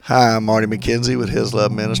Hi, I'm Marty McKenzie with His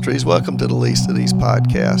Love Ministries. Welcome to the Least of These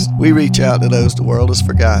podcasts. We reach out to those the world has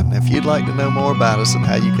forgotten. If you'd like to know more about us and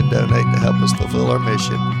how you can donate to help us fulfill our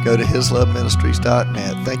mission, go to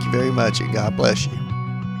hisloveministries.net. Thank you very much, and God bless you.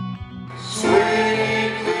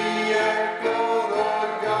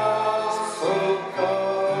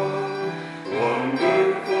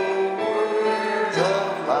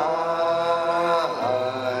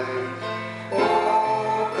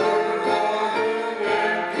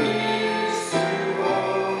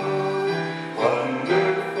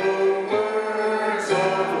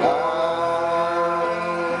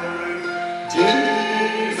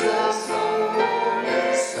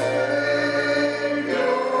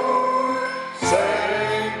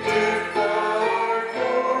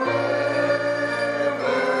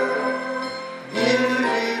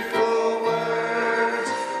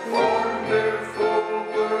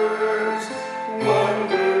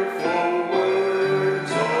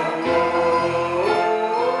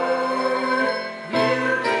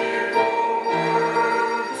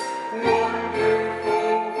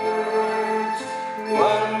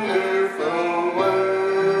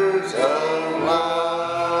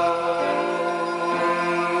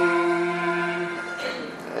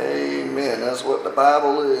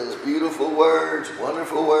 Bible is beautiful words,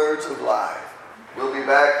 wonderful words of life. We'll be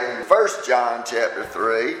back in 1 John chapter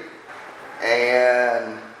 3.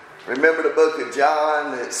 And remember the book of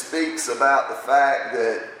John that speaks about the fact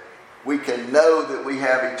that we can know that we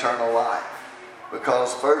have eternal life.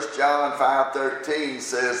 Because 1 John 5:13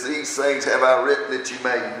 says, "These things have I written that you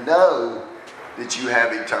may know that you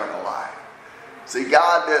have eternal life." See,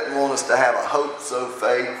 God doesn't want us to have a hope so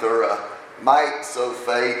faith or a might so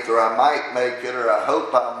faith, or I might make it, or I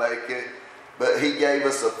hope I'll make it. But He gave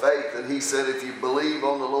us a faith, and He said, if you believe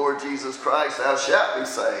on the Lord Jesus Christ, thou shalt be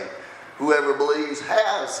saved. Whoever believes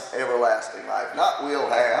has everlasting life, not will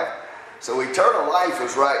have. So eternal life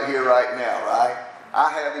is right here, right now, right? I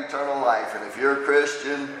have eternal life, and if you're a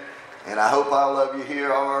Christian, and I hope all of you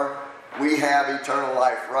here are, we have eternal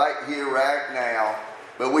life right here, right now.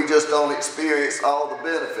 But we just don't experience all the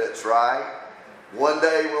benefits, right? One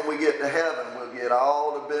day when we get to heaven, we'll get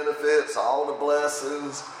all the benefits, all the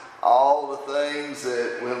blessings, all the things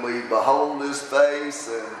that when we behold His face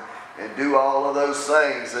and do all of those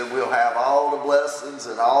things, then we'll have all the blessings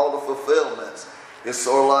and all the fulfillments. It's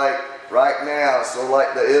sort of like, right now, it's sort of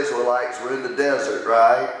like the Israelites were in the desert,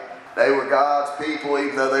 right? They were God's people,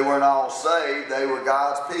 even though they weren't all saved, they were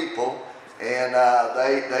God's people. And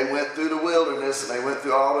they went through the wilderness, and they went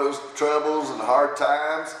through all those troubles and hard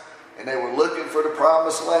times. And they were looking for the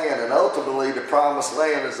promised land. And ultimately, the promised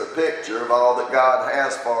land is a picture of all that God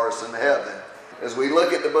has for us in heaven. As we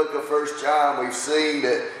look at the book of 1 John, we've seen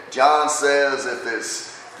that John says if it's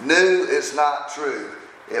new, it's not true.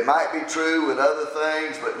 It might be true with other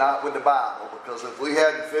things, but not with the Bible. Because if we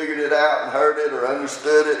hadn't figured it out and heard it or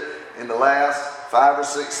understood it in the last 5,000 or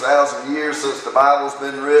 6,000 years since the Bible's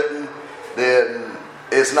been written, then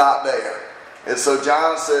it's not there. And so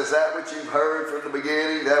John says that which you've heard from the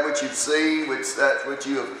beginning, that which you've seen, that's what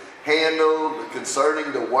you have handled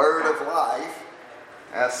concerning the word of life.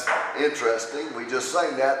 That's interesting. We just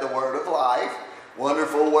sang that, the word of life.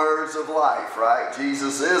 Wonderful words of life, right?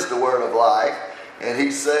 Jesus is the word of life. And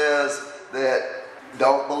He says that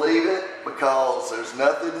don't believe it because there's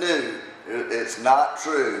nothing new. It's not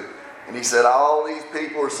true. And He said all these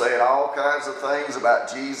people are saying all kinds of things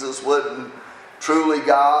about Jesus wasn't truly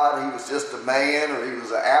God. He was just a man, or He was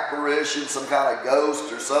an apparition, some kind of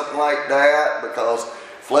ghost or something like that, because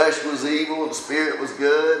flesh was evil and spirit was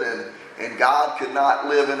good, and God could not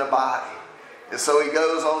live in a body. And so He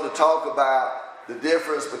goes on to talk about the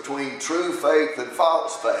difference between true faith and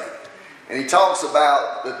false faith. And He talks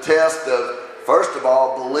about the test of, first of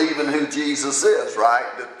all, believing who Jesus is, right?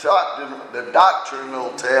 The doctrinal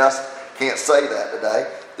test, can't say that today,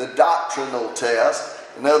 the doctrinal test.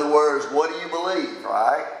 In other words, what do you believe,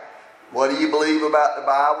 right? What do you believe about the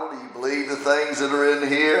Bible? Do you believe the things that are in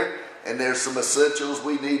here? And there's some essentials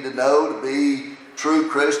we need to know to be true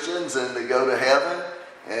Christians and to go to heaven.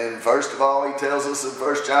 And first of all, He tells us in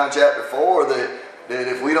 1 John chapter 4 that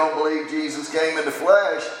if we don't believe Jesus came in the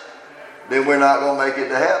flesh, then we're not going to make it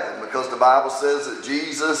to heaven. Because the Bible says that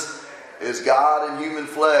Jesus is God in human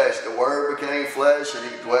flesh. The Word became flesh, and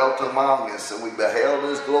He dwelt among us, and we beheld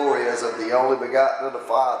His glory as of the only begotten of the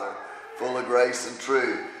Father, full of grace and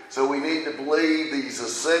truth. So we need to believe these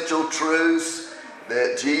essential truths,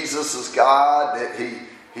 that Jesus is God, that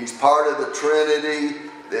He's part of the Trinity,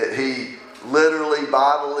 that He literally,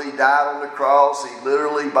 bodily died on the cross. He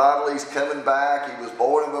literally, bodily is coming back. He was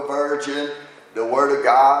born of a virgin. The Word of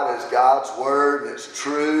God is God's Word, and it's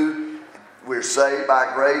true. we're saved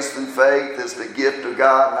by grace through faith. It's the gift of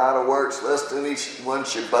God, not of works, lest anyone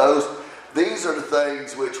should boast. These are the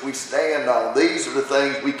things which we stand on. These are the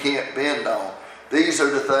things we can't bend on. These are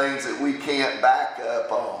the things that we can't back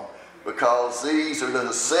up on, because these are the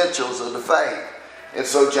essentials of the faith. And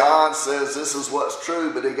so John says this is what's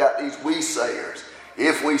true, but he got these we sayers.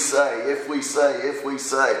 If we say, if we say, if we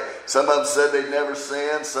say. Some of them said they'd never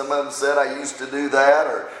sinned. Some of them said, I used to do that.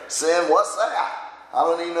 Or sin, what's that? I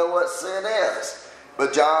don't even know what sin is.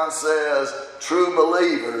 But John says true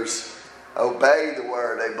believers obey the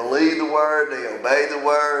word. They believe the word. They obey the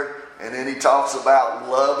word. And then he talks about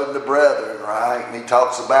loving the brethren, right? And he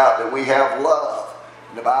talks about that we have love.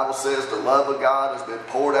 And the Bible says the love of God has been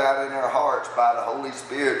poured out in our hearts by the Holy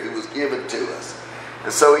Spirit who was given to us.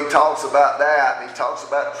 And so he talks about that, and he talks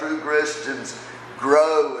about true Christians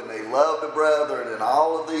grow and they love the brethren and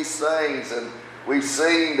all of these things. And we've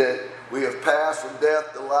seen that we have passed from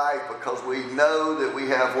death to life because we know that we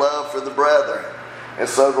have love for the brethren. And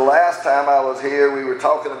so the last time I was here, we were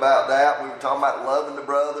talking about that. We were talking about loving the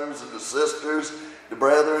brothers and the sisters. The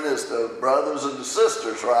brethren is the brothers and the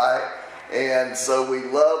sisters, right? And so we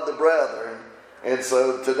love the brethren. And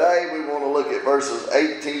so today we want to look at verses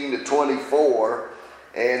 18 to 24.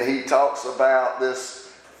 And he talks about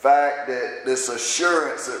this fact that this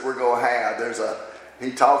assurance that we're going to have.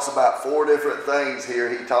 He talks about 4 different things here.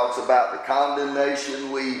 He talks about the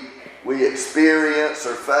condemnation we experience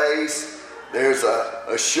or face. There's an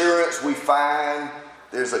assurance we find.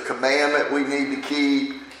 There's a commandment we need to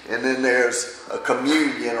keep. And then there's a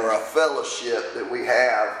communion or a fellowship that we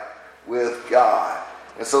have with God.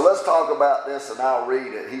 And so let's talk about this, and I'll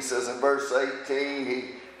read it. He says in verse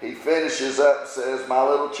 18, he finishes up and says, my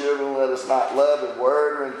little children, let us not love in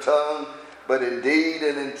word or in tongue, but in deed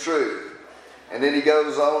and in truth. And then he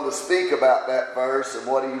goes on to speak about that verse and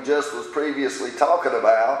what he just was previously talking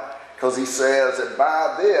about, because he says, and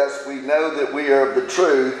by this we know that we are of the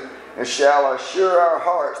truth, and shall assure our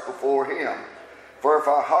hearts before him. For if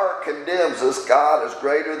our heart condemns us, God is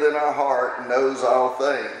greater than our heart and knows all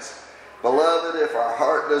things. Beloved, if our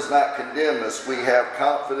heart does not condemn us, we have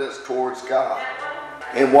confidence towards God.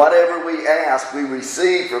 And whatever we ask, we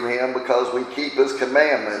receive from him, because we keep his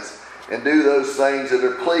commandments and do those things that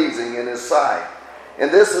are pleasing in his sight.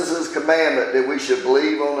 And this is his commandment, that we should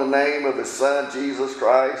believe on the name of his Son, Jesus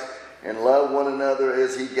Christ, and love one another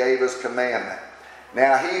as he gave us commandment.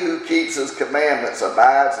 Now he who keeps his commandments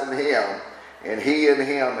abides in him, and he in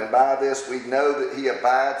him. And by this we know that he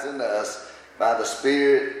abides in us, by the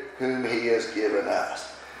Spirit whom he has given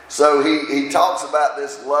us. So he talks about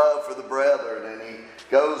this love for the brethren, and he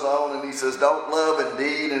goes on and he says, don't love in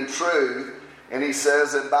deed and truth. And he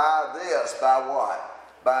says, and by this, by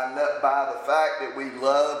what? By the fact that we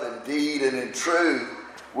love in deed and in truth,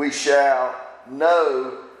 we shall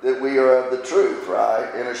know that we are of the truth, right?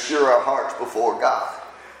 And assure our hearts before God.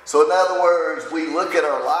 So in other words, we look at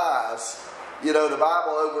our lives. You know, the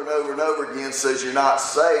Bible over and over and over again says you're not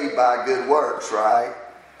saved by good works, right?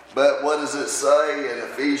 But what does it say in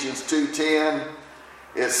Ephesians 2:10?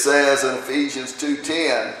 It says in Ephesians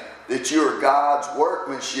 2:10 that you are God's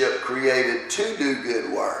workmanship created to do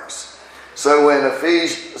good works. So when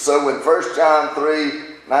 1 John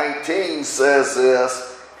 3:19 says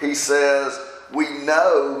this, he says, we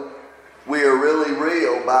know we are really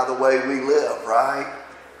real by the way we live, right?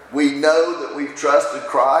 We know that we've trusted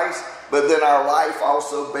Christ, but then our life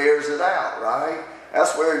also bears it out, right?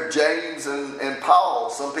 That's where James and Paul,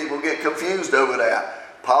 some people get confused over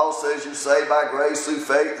that. Paul says you're saved by grace through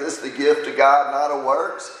faith. This is the gift of God, not of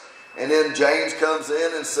works. And then James comes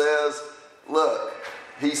in and says, look,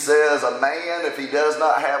 he says a man, if he does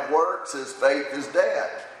not have works, his faith is dead.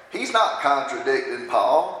 He's not contradicting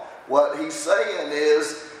Paul. What he's saying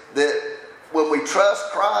is that when we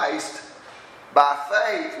trust Christ, by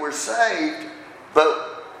faith we're saved,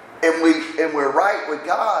 and we're right with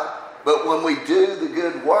God. But when we do the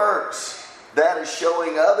good works, that is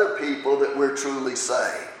showing other people that we're truly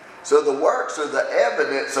saved. So the works are the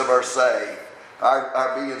evidence of our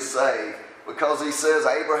being saved. Because he says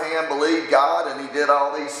Abraham believed God and he did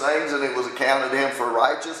all these things and it was accounted to him for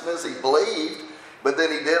righteousness. He believed, but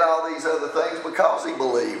then he did all these other things because he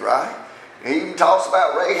believed, right? He even talks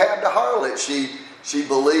about Rahab the harlot. She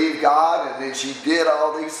believed God and then she did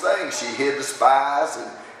all these things. She hid the spies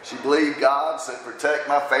and she believed God, said, protect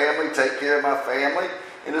my family, take care of my family.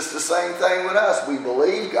 And it's the same thing with us. We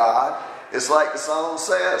believe God. It's like the song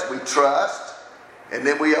says, we trust and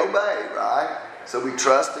then we obey, right? So we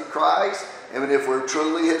trust in Christ, and if we're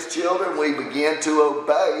truly his children, we begin to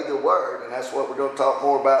obey the word. And that's what we're going to talk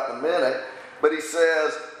more about in a minute. But he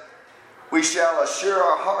says, we shall assure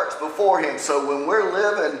our hearts before him. So when we're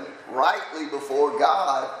living rightly before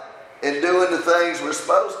God and doing the things we're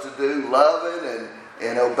supposed to do, loving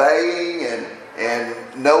and obeying and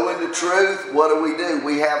knowing the truth, what do?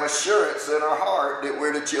 We have assurance in our heart that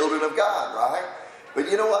we're the children of God, right? But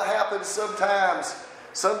you know what happens sometimes?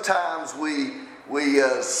 Sometimes we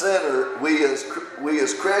as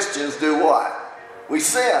Christians do what? We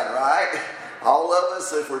sin, right? All of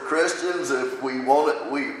us, if we're Christians, if we want it,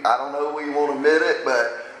 I don't know if we want to admit it,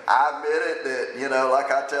 but I admit it that, like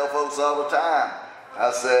I tell folks all the time,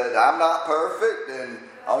 I said, I'm not perfect, and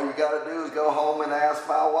all you got to do is go home and ask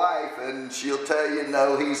my wife, and she'll tell you,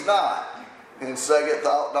 no, he's not. And second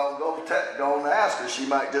thought, don't ask her. She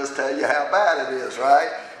might just tell you how bad it is, right?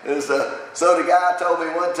 And so the guy told me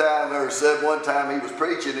said one time he was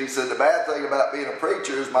preaching, he said, the bad thing about being a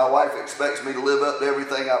preacher is my wife expects me to live up to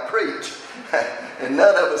everything I preach. And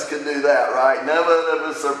none of us can do that, right? None of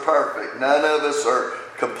us are perfect. None of us are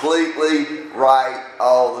completely right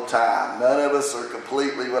all the time. None of us are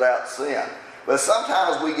completely without sin. But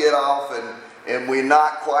sometimes we get off and we're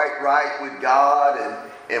not quite right with God,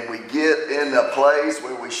 and we get in a place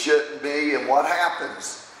where we shouldn't be, and what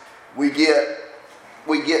happens? We lose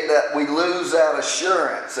that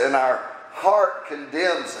assurance, and our heart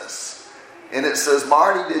condemns us. And it says,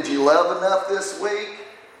 Marty, did you love enough this week?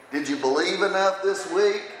 Did you believe enough this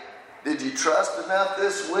week? Did you trust enough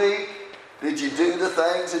this week? Did you do the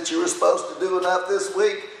things that you were supposed to do enough this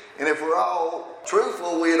week? And if we're all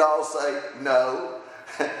truthful, we'd all say, no,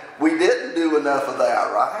 we didn't do enough of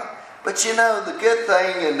that, right? But the good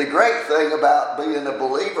thing and the great thing about being a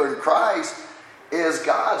believer in Christ is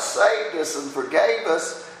God saved us and forgave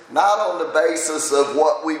us, not on the basis of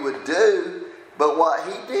what we would do, but what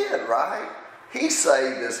he did, right? He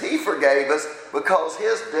saved us. He forgave us because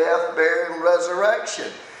his death, burial, and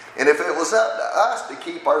resurrection. And if it was up to us to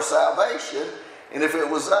keep our salvation, and if it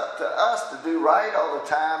was up to us to do right all the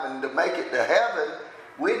time and to make it to heaven,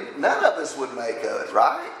 none of us would make it,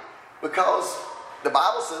 right? Because the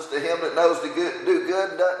Bible says to him that knows to do good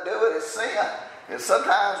and doesn't do it is sin. And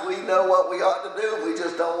sometimes we know what we ought to do, and we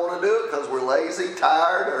just don't want to do it because we're lazy,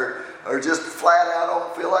 tired, or just flat out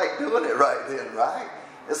don't feel like doing it right then, right?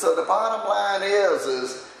 And so the bottom line is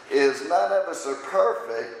none of us are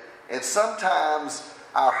perfect, and sometimes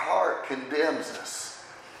our heart condemns us.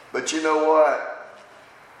 But you know what?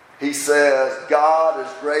 He says God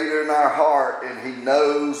is greater in our heart, and he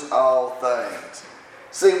knows all things.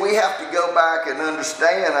 See, we have to go back and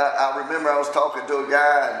understand. I remember I was talking to a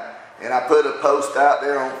guy, and I put a post out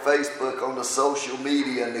there on Facebook on the social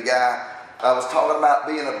media, and I was talking about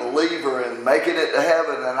being a believer and making it to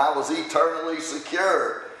heaven, and I was eternally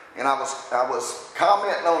secure. And I was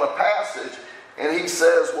commenting on a passage, and he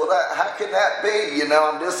says, well, how can that be?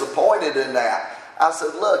 I'm disappointed in that. I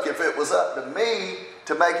said, look, if it was up to me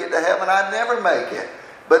to make it to heaven, I'd never make it.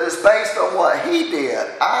 But it's based on what he did.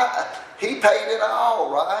 He paid it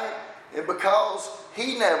all, right? And because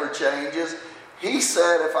he never changes, he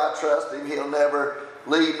said if I trust him, he'll never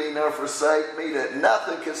leave me nor forsake me, that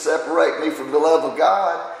nothing can separate me from the love of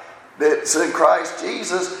God that's in Christ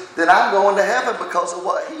Jesus, then I'm going to heaven because of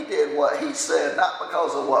what he did, what he said, not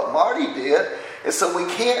because of what Marty did. And so we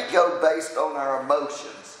can't go based on our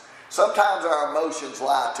emotions. Sometimes our emotions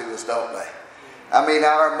lie to us, don't they?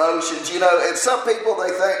 Our emotions, and some people, they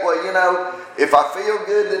think, well, if I feel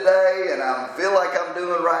good today and I feel like I'm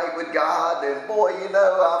doing right with God, then boy,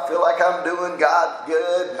 I feel like I'm doing God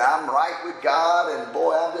good and I'm right with God, and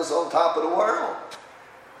boy, I'm just on top of the world.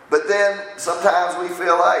 But then sometimes we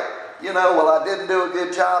feel like, well, I didn't do a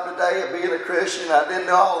good job today at being a Christian. I didn't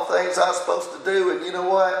do all the things I was supposed to do, and you know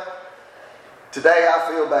what? Today I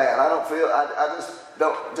feel bad. I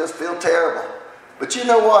just feel terrible. But you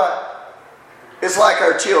know what? It's like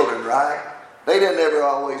our children, right? They didn't ever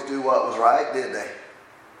always do what was right, did they?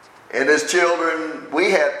 And as children, we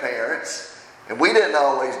had parents, and we didn't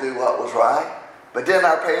always do what was right. But didn't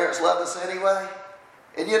our parents love us anyway?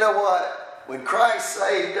 And you know what? When Christ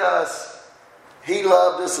saved us, he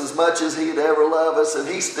loved us as much as he'd ever love us, and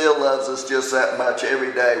he still loves us just that much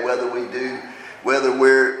every day, whether we're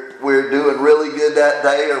doing really good that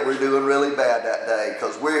day or we're doing really bad that day,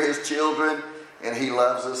 because we're his children, and he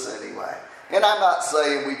loves us anyway. And I'm not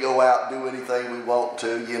saying we go out and do anything we want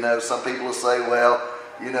to. Some people will say, well,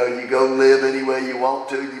 you go live any way you want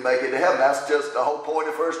to, you make it to heaven. That's just the whole point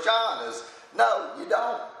of 1 John is, no, you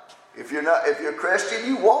don't. If you're a Christian,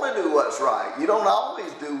 you want to do what's right. You don't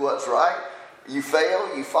always do what's right. You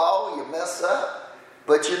fail, you fall, you mess up.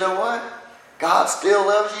 But you know what? God still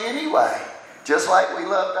loves you anyway. Just like we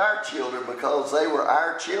loved our children because they were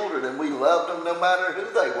our children, and we loved them no matter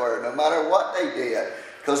who they were, no matter what they did.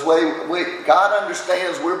 Because God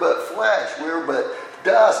understands we're but flesh. We're but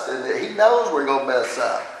dust and that he knows we're going to mess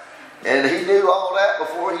up. And he knew all that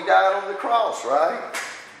before he died on the cross, right?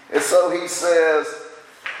 And so he says,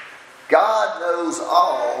 God knows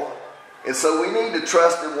all. And so we need to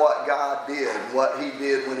trust in what God did, what he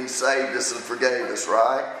did when he saved us and forgave us,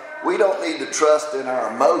 right? We don't need to trust in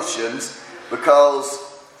our emotions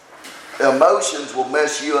because emotions will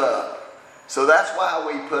mess you up. So that's why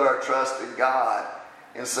we put our trust in God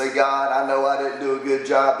and say, God, I know I didn't do a good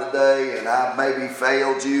job today and I maybe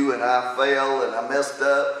failed you and I failed and I messed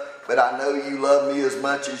up, but I know you love me as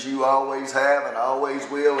much as you always have and always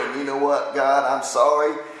will. And you know what, God, I'm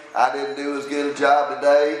sorry. I didn't do as good a job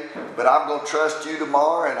today, but I'm going to trust you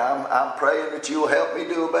tomorrow, and I'm praying that you will help me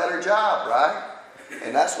do a better job, right?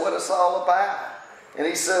 And that's what it's all about. And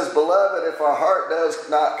he says, beloved, if our heart does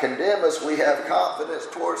not condemn us, we have confidence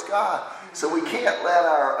towards God. So we can't let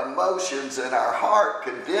our emotions and our heart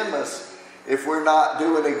condemn us if we're not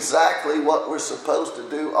doing exactly what we're supposed to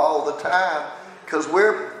do all the time, because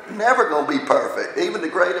we're never going to be perfect. Even the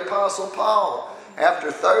great apostle Paul,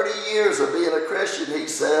 after 30 years of being a Christian, he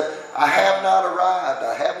said, I have not arrived,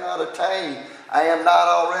 I have not attained, I am not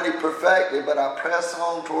already perfected, but I press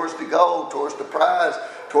on towards the goal, towards the prize,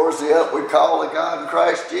 towards the upward call of God in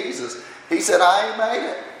Christ Jesus. He said, I ain't made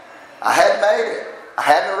it. I hadn't made it. I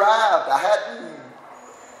hadn't arrived. I hadn't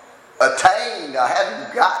attained. I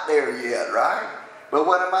hadn't got there yet, right? But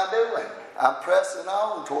what am I doing? I'm pressing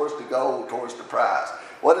on towards the goal, towards the prize.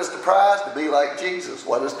 What is the prize? To be like Jesus.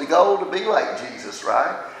 What is the goal? To be like Jesus,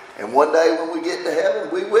 right? And one day when we get to heaven,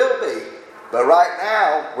 we will be. But right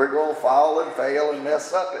now, we're going to fall and fail and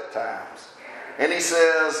mess up at times. And he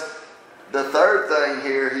says, the third thing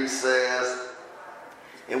here, he says,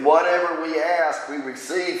 in whatever we ask, we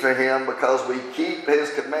receive for him because we keep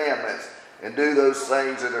his commandments and do those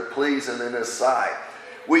things that are pleasing in his sight.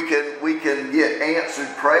 We can get answered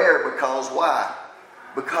prayer because why?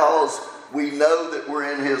 Because we know that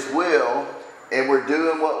we're in his will and we're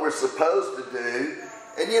doing what we're supposed to do.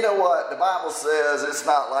 And you know what? The Bible says it's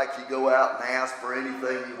not like you go out and ask for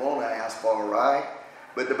anything you want to ask for, right?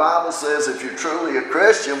 But the Bible says if you're truly a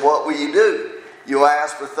Christian, what will you do? You'll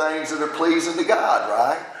ask for things that are pleasing to God,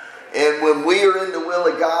 right? And when we are in the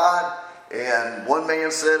will of God, and one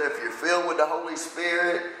man said if you're filled with the Holy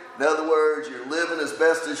Spirit, in other words, you're living as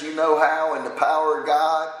best as you know how in the power of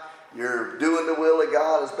God, you're doing the will of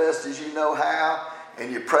God as best as you know how,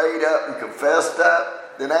 and you prayed up and confessed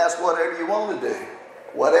up, then ask whatever you want to do.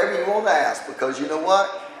 Whatever you want to ask, because you know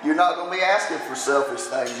what? You're not going to be asking for selfish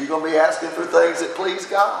things. You're going to be asking for things that please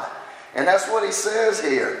God. And that's what he says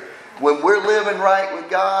here. When we're living right with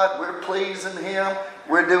God, we're pleasing him,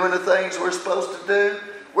 we're doing the things we're supposed to do,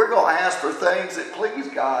 we're going to ask for things that please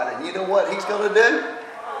God. And you know what he's going to do?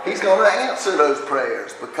 He's going to answer those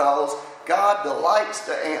prayers because God delights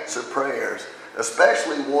to answer prayers,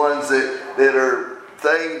 especially ones that are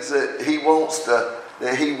things that he wants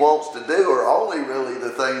to do, or only really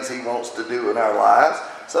the things he wants to do in our lives.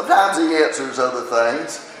 Sometimes he answers other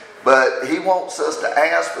things, but he wants us to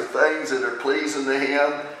ask for things that are pleasing to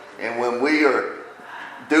him. And when we are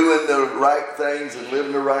doing the right things and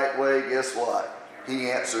living the right way, guess what? He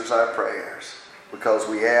answers our prayers because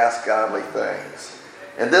we ask godly things.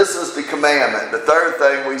 And this is the commandment. The third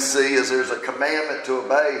thing we see is there's a commandment to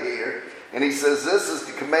obey here. And he says this is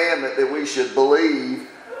the commandment that we should believe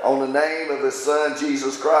on the name of his son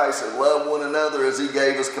Jesus Christ and love one another as he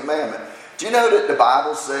gave us commandment. Do you know that the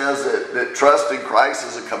Bible says that trust in Christ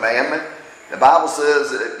is a commandment? The Bible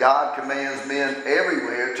says that God commands men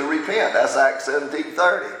everywhere to repent. That's Acts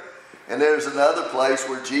 17:30. And there's another place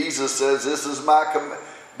where Jesus says,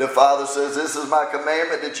 the Father says, this is my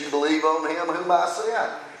commandment that you believe on him whom I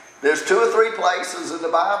sent. There's 2 or 3 places in the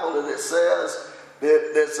Bible that it says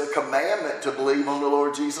that it's a commandment to believe on the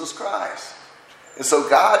Lord Jesus Christ. And so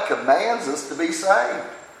God commands us to be saved.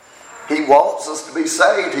 He wants us to be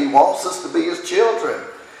saved. He wants us to be his children.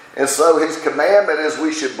 And so his commandment is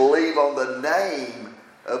we should believe on the name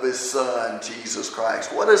of his son, Jesus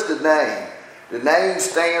Christ. What is the name? The name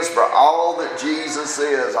stands for all that Jesus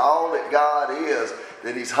is, all that God is,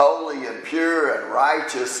 that he's holy and pure and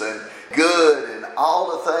righteous and good and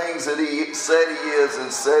all the things that he said he is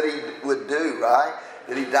and said he would do, right?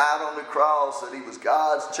 That he died on the cross, that he was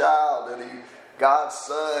God's child, that he God's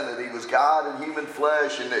son, that he was God in human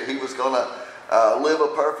flesh, and that he was going to live a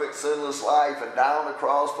perfect sinless life and die on the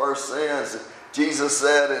cross for our sins. Jesus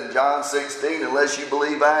said in John 16, unless you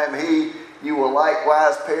believe I am he, you will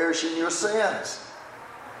likewise perish in your sins.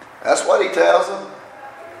 That's what he tells them.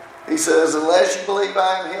 He says, unless you believe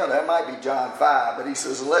I am him, that might be John 5, but he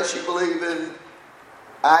says, unless you believe in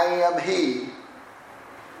I am he,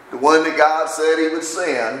 the one that God said he would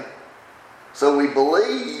send, So we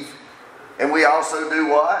believe, and we also do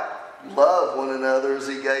what? Love one another as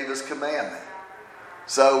he gave us commandment.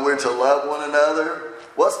 So we're to love one another.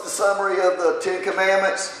 What's the summary of the 10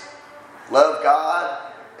 commandments? Love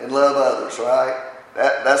God and love others, right?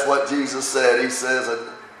 That's what Jesus said. He says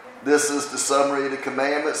that this is the summary of the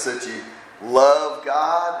commandments, that you love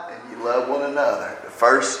God and you love one another. The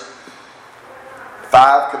first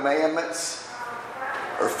 5 commandments,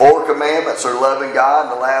 or 4 commandments, are loving God,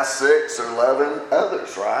 and the last 6 are loving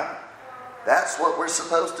others, right? That's what we're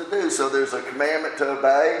supposed to do. So there's a commandment to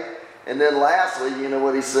obey. And then lastly, you know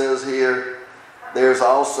what he says here? There's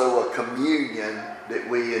also a communion that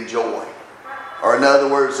we enjoy. Or in other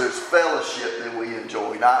words, there's fellowship that we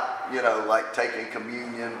enjoy. Not, like taking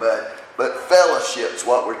communion, but fellowship's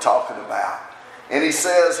what we're talking about. And he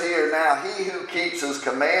says here, now he who keeps his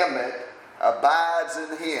commandment abides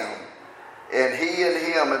in him, and he in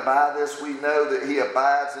him, and by this we know that he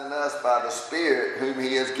abides in us by the Spirit whom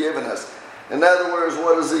he has given us. In other words,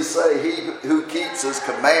 what does he say? He who keeps his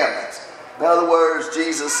commandments. In other words,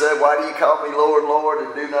 Jesus said, why do you call me Lord, Lord,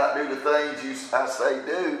 and do not do the things I say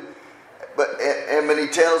do? And when he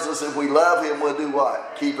tells us if we love him, we'll do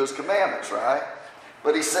what? Keep his commandments, right?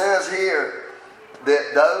 But he says here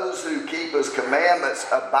that those who keep his commandments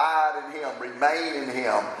abide in him, remain in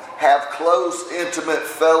him, have close, intimate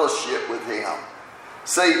fellowship with him.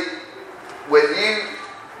 See,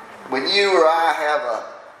 when you or I have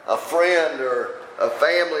a friend or a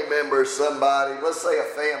family member, somebody, let's say a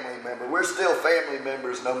family member, we're still family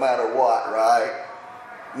members no matter what, right?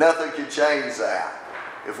 Nothing can change that.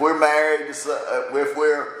 If we're married, if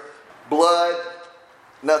we're blood,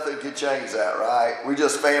 nothing can change that, right? We're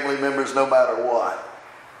just family members no matter what.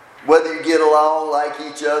 Whether you get along, like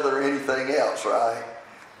each other, or anything else, right?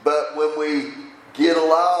 But when we get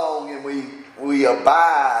along and we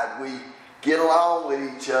abide, we get along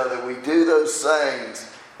with each other, we do those things.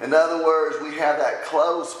 In other words, we have that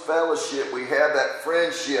close fellowship, we have that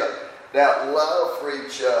friendship, that love for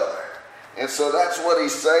each other. And so that's what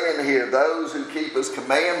he's saying here. Those who keep his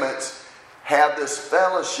commandments have this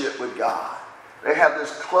fellowship with God. They have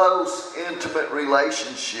this close, intimate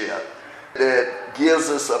relationship that gives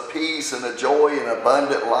us a peace and a joy and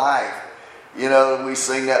abundant life. We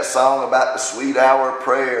sing that song about the sweet hour of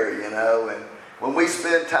prayer, and when we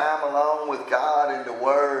spend time alone with God in the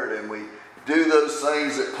Word and we do those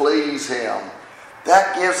things that please him,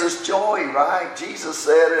 that gives us joy, right? Jesus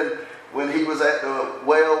said, and when he was at the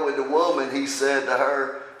well with the woman, he said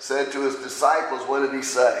to his disciples, what did he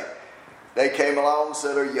say? They came along and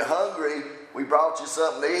said, are you hungry? We brought you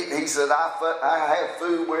something to eat. And he said, I have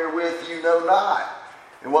food wherewith you know not.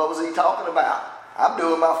 And what was he talking about? I'm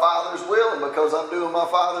doing my Father's will, and because I'm doing my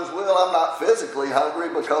Father's will, I'm not physically hungry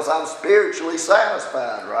because I'm spiritually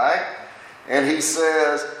satisfied, right? And he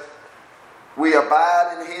says, we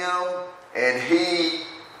abide in him and he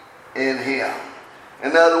in him.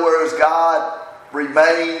 In other words, God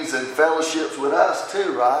remains in fellowships with us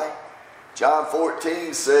too, right? John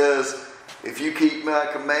 14 says, if you keep my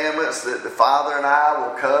commandments, that the Father and I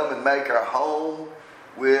will come and make our home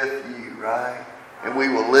with you, right? And we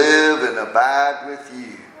will live and abide with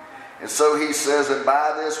you. And so he says, and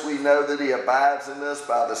by this we know that he abides in us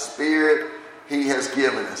by the Spirit he has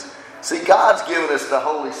given us. See, God's given us the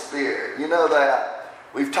Holy Spirit. You know that.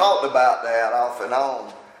 We've talked about that off and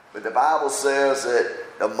on. But the Bible says that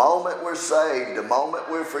the moment we're saved, the moment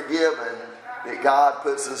we're forgiven, that God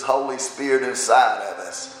puts his Holy Spirit inside of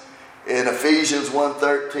us. In Ephesians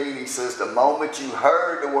 1:13, he says, the moment you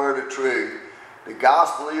heard the word of truth, the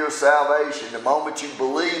gospel of your salvation, the moment you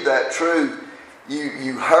believed that truth,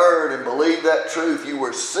 you heard and believed that truth, you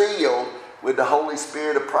were sealed with the Holy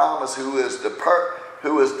Spirit of promise, who is the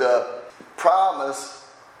promise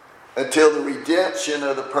until the redemption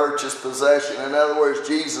of the purchased possession. In other words,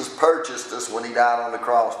 Jesus purchased us when he died on the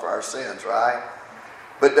cross for our sins, right?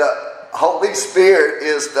 But the Holy Spirit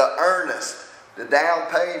is the earnest, the down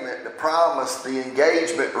payment, the promise, the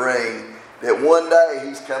engagement ring that one day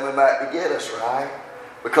he's coming back to get us, right?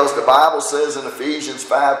 Because the Bible says in Ephesians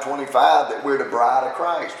 5:25 that we're the bride of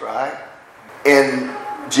Christ, right? And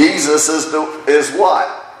Jesus is what?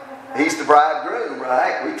 He's the bridegroom,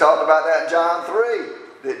 right? We talked about that in John 3.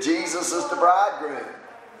 That Jesus is the bridegroom.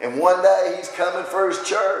 And one day he's coming for his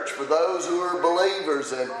church, for those who are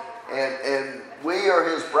believers. And we are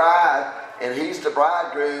his bride, and he's the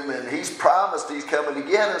bridegroom, and he's promised he's coming to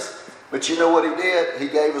get us. But you know what he did? He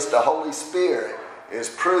gave us the Holy Spirit as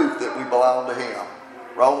proof that we belong to him.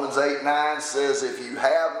 Romans 8:9 says, if you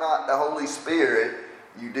have not the Holy Spirit,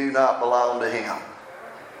 you do not belong to him.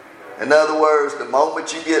 In other words, the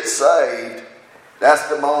moment you get saved, that's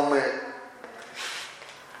the moment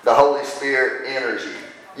the Holy Spirit enters you.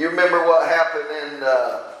 You remember what happened in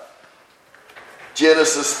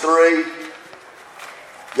Genesis 3?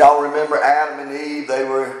 Y'all remember Adam and Eve? They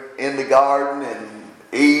were in the garden and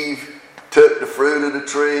Eve took the fruit of the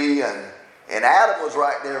tree and Adam was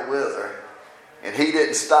right there with her. And he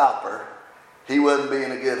didn't stop her. He wasn't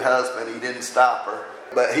being a good husband. He didn't stop her.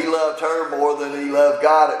 But he loved her more than he loved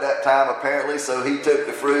God at that time, apparently. So he took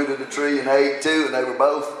the fruit of the tree and ate too. And they were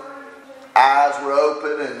both, eyes were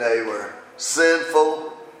open and they were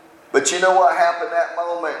sinful. But you know what happened that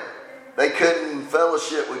moment? They couldn't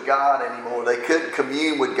fellowship with God anymore. They couldn't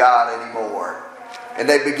commune with God anymore. And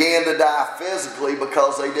they began to die physically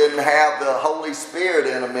because they didn't have the Holy Spirit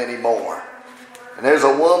in them anymore. And there's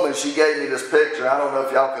a woman, she gave me this picture. I don't know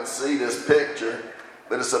if y'all can see this picture,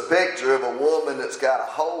 but it's a picture of a woman that's got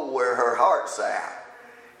a hole where her heart's at.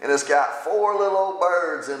 And it's got 4 little old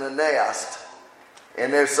birds in a nest.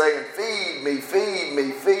 And they're saying, feed me, feed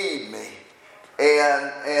me, feed me.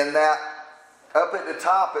 And that up at the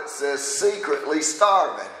top it says, secretly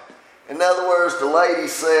starving. In other words, the lady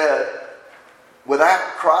said, without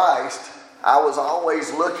Christ, I was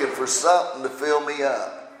always looking for something to fill me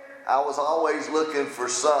up. I was always looking for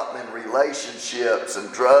something in relationships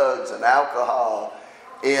and drugs and alcohol,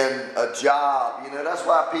 in a job. You know, that's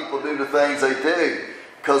why people do the things they do,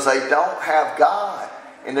 because they don't have God.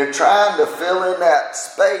 And they're trying to fill in that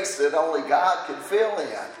space that only God can fill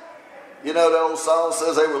in. You know, the old song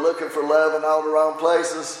says they were looking for love in all the wrong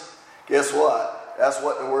places. Guess what? That's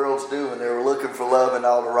what the world's doing. They were looking for love in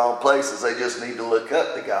all the wrong places. They just need to look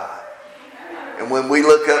up to God. And when we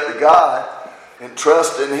look up to God and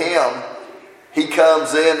trust in Him, He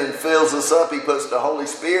comes in and fills us up. He puts the Holy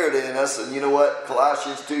Spirit in us. And you know what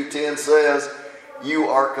Colossians 2:10 says? You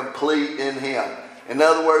are complete in Him. In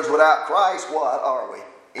other words, without Christ, what are we?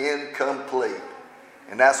 Incomplete.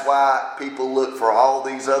 And that's why people look for all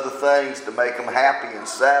these other things to make them happy and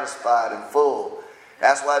satisfied and full.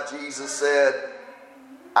 That's why Jesus said,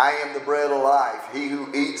 I am the bread of life. He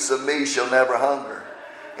who eats of me shall never hunger.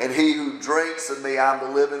 And he who drinks of me, I'm the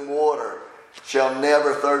living water, shall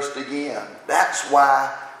never thirst again. That's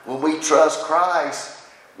why when we trust Christ,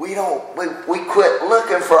 we quit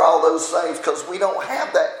looking for all those things, because we don't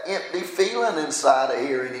have that empty feeling inside of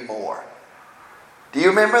here anymore. Do you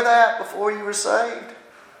remember that before you were saved?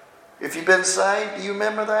 If you've been saved, do you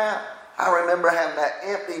remember that? I remember having that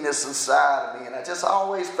emptiness inside of me, and I just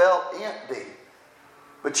always felt empty.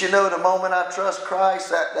 But you know, the moment I trust Christ,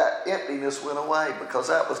 that emptiness went away, because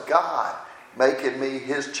that was God making me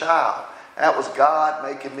His child. That was God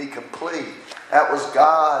making me complete. That was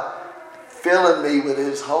God filling me with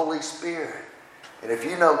His Holy Spirit. And if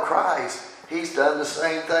you know Christ, He's done the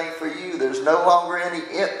same thing for you. There's no longer any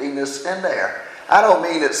emptiness in there. I don't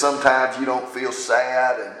mean that sometimes you don't feel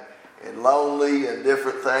sad and lonely and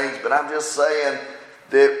different things, but I'm just saying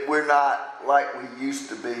that we're not like we used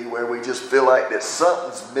to be, where we just feel like that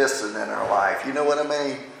something's missing in our life. You know what I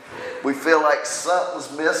mean? We feel like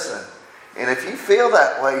something's missing. And if you feel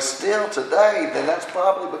that way still today, then that's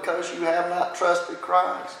probably because you have not trusted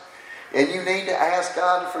Christ. And you need to ask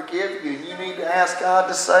God to forgive you. And you need to ask God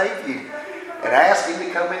to save you. And ask Him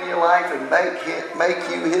to come in your life and make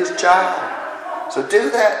you His child. So do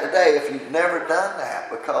that today if you've never done that,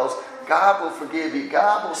 because God will forgive you.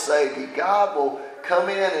 God will save you. God will come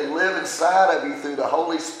in and live inside of you through the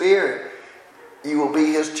Holy Spirit. You will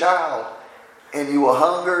be His child. And you will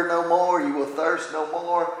hunger no more. You will thirst no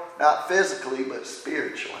more. Not physically, but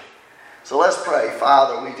spiritually. So let's pray.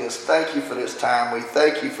 Father, we just thank You for this time. We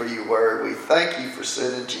thank You for Your word. We thank You for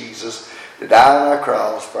sending Jesus to die on our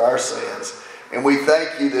cross for our sins. And we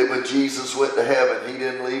thank You that when Jesus went to heaven, He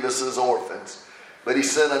didn't leave us as orphans, but He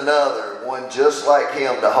sent another, one just like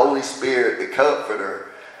Him, the Holy Spirit, the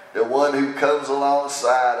Comforter, the one who comes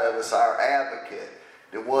alongside of us, our advocate,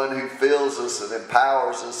 the one who fills us and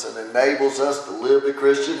empowers us and enables us to live the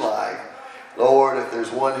Christian life. Lord, if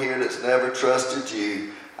there's one here that's never trusted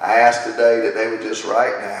You, I ask today that they would just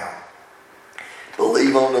right now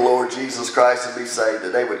believe on the Lord Jesus Christ and be saved.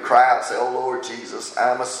 That they would cry out and say, oh Lord Jesus,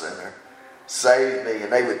 I'm a sinner. Save me.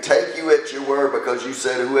 And they would take You at Your word, because You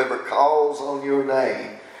said whoever calls on Your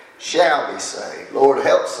name shall be saved. Lord,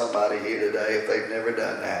 help somebody here today if they've never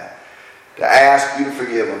done that, to ask You to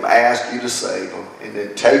forgive them, ask You to save them, and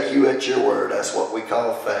then take You at Your word. That's what we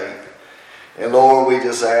call faith. And Lord, we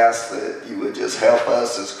just ask that You would just help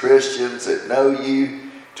us as Christians that know You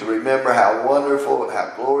to remember how wonderful and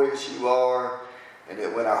how glorious You are, and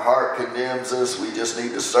that when our heart condemns us, we just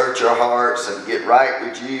need to search our hearts and get right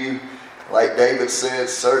with You. Like David said,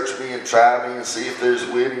 search me and try me and see if there's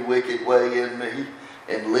any wicked way in me,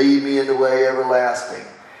 and lead me in the way everlasting.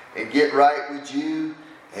 And get right with You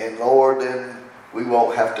And Lord, then we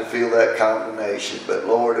won't have to feel that condemnation. But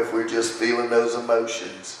Lord, if we're just feeling those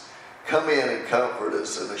emotions, come in and comfort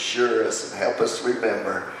us and assure us and help us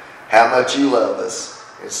remember how much you love us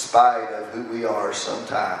in spite of who we are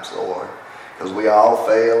sometimes, Lord. Because we all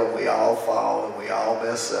fail and we all fall and we all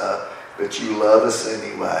mess up, but you love us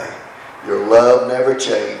anyway. Your love never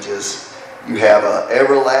changes. You have an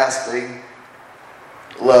everlasting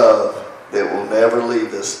love that will never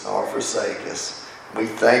leave us nor forsake us. We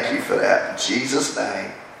thank you for that. In Jesus'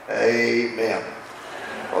 name, amen.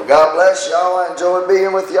 Well, God bless y'all. I enjoyed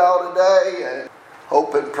being with y'all today. And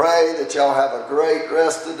hope and pray that y'all have a great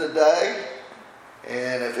rest of the day.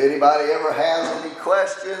 And if anybody ever has any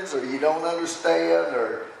questions or you don't understand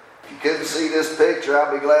or if you couldn't see this picture,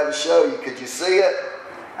 I'll be glad to show you. Could you see it?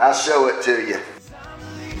 I'll show it to you.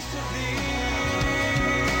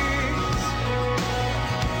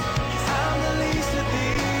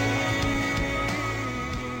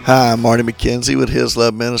 Hi, I'm Marty McKenzie with His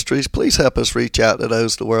Love Ministries. Please help us reach out to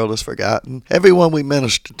those the world has forgotten. Everyone we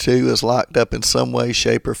minister to is locked up in some way,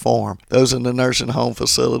 shape, or form. Those in the nursing home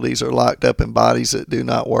facilities are locked up in bodies that do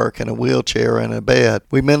not work, in a wheelchair or in a bed.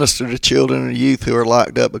 We minister to children and youth who are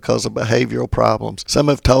locked up because of behavioral problems. Some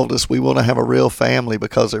have told us we want to have a real family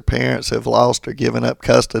because their parents have lost or given up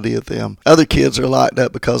custody of them. Other kids are locked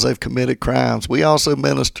up because they've committed crimes. We also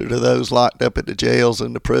minister to those locked up at the jails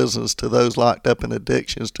and the prisons, to those locked up in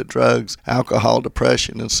addictions to drugs, alcohol,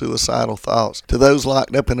 depression, and suicidal thoughts, to those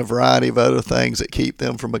locked up in a variety of other things that keep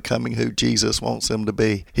them from becoming who Jesus wants them to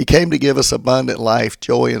be. He came to give us abundant life,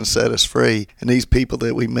 joy, and set us free, and these people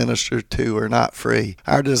that we minister to are not free.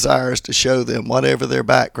 Our desire is to show them, whatever their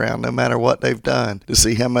background, no matter what they've done, to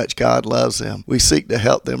see how much God loves them. We seek to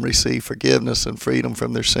help them receive forgiveness and freedom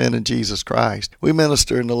from their sin in Jesus Christ. We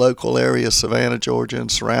minister in the local area, Savannah, Georgia, and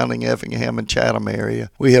surrounding Effingham and Chatham area.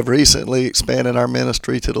 We have recently expanded our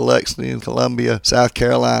ministry to the Lexington, Columbia, South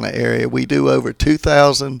Carolina area. We do over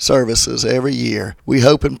 2,000 services every year. We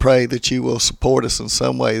hope and pray that you will support us in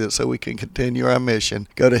some way so we can continue our mission.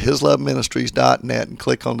 Go to hisloveministries.net and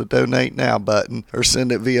click on the Donate Now button or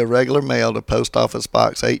send it via regular mail to Post Office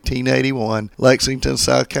Box 1881, Lexington,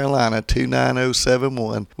 South Carolina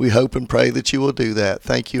 29071. We hope and pray that you will do that.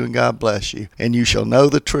 Thank you and God bless you. And you shall know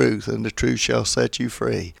the truth, and the truth shall set you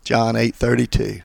free. John 8:32.